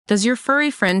Does your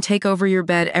furry friend take over your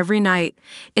bed every night?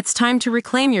 It's time to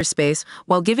reclaim your space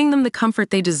while giving them the comfort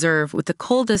they deserve with the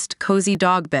coldest, cozy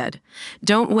dog bed.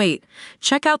 Don't wait.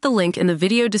 Check out the link in the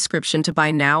video description to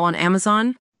buy now on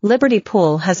Amazon. Liberty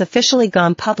Poole has officially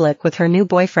gone public with her new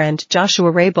boyfriend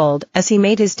Joshua Raybould as he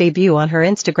made his debut on her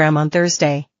Instagram on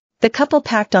Thursday. The couple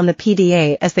packed on the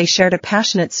PDA as they shared a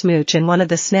passionate smooch in one of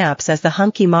the snaps as the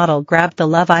hunky model grabbed the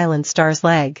Love Island star's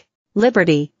leg.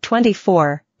 Liberty,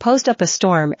 24, posed up a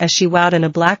storm as she wowed in a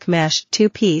black mesh,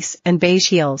 two-piece, and beige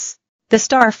heels. The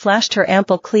star flashed her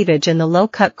ample cleavage in the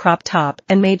low-cut crop top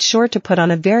and made sure to put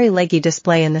on a very leggy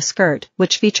display in the skirt,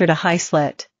 which featured a high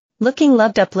slit. Looking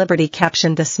loved up, Liberty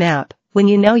captioned the snap, "When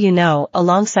you know,"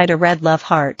 alongside a red love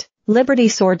heart. Liberty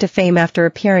soared to fame after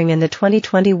appearing in the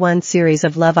 2021 series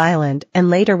of Love Island and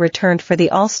later returned for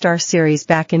the All-Star series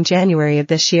back in January of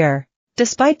this year.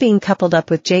 Despite being coupled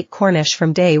up with Jake Cornish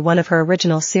from day one of her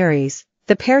original series,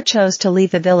 the pair chose to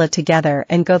leave the villa together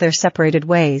and go their separated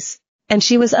ways. And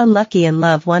she was unlucky in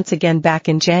love once again back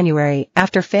in January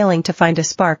after failing to find a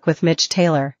spark with Mitch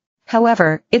Taylor.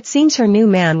 However, it seems her new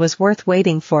man was worth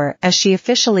waiting for as she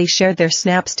officially shared their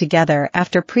snaps together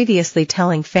after previously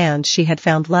telling fans she had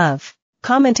found love.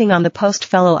 Commenting on the post,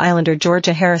 fellow Islander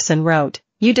Georgia Harrison wrote,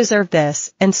 "You deserve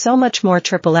this, and so much more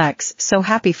XXX, so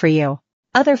happy for you."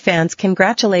 Other fans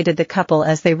congratulated the couple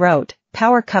as they wrote,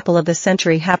 "Power couple of the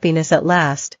century, happiness at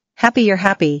last. Happy you're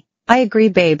happy. I agree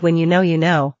babe, when you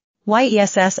know.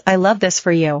 YESS, I love this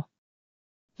for you.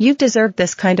 You've deserved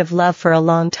this kind of love for a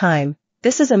long time.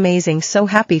 This is amazing, so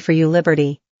happy for you,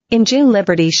 Liberty." In June,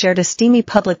 Liberty shared a steamy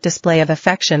public display of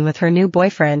affection with her new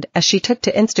boyfriend as she took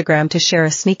to Instagram to share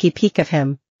a sneaky peek of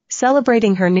him.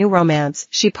 Celebrating her new romance,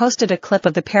 she posted a clip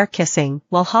of the pair kissing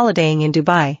while holidaying in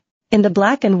Dubai. In the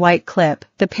black and white clip,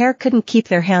 the pair couldn't keep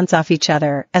their hands off each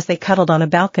other as they cuddled on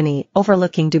a balcony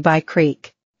overlooking Dubai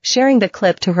Creek. Sharing the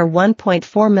clip to her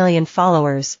 1.4 million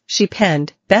followers, she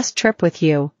penned, "Best trip with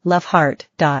you, love heart."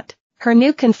 Her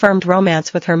new confirmed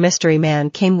romance with her mystery man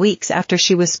came weeks after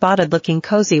she was spotted looking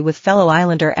cozy with fellow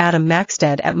Islander Adam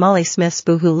Maxted at Molly Smith's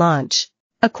Boohoo launch.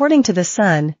 According to The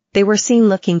Sun, they were seen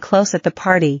looking close at the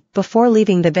party before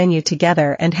leaving the venue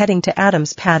together and heading to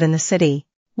Adam's pad in the city.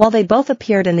 While they both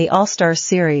appeared in the All-Stars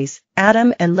series,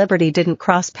 Adam and Liberty didn't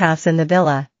cross paths in the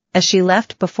villa, as she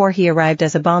left before he arrived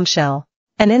as a bombshell.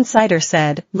 An insider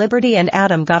said, "Liberty and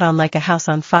Adam got on like a house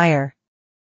on fire.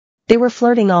 They were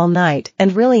flirting all night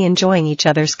and really enjoying each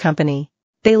other's company."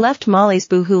 They left Molly's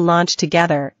Boohoo launch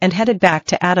together and headed back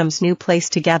to Adam's new place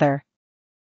together.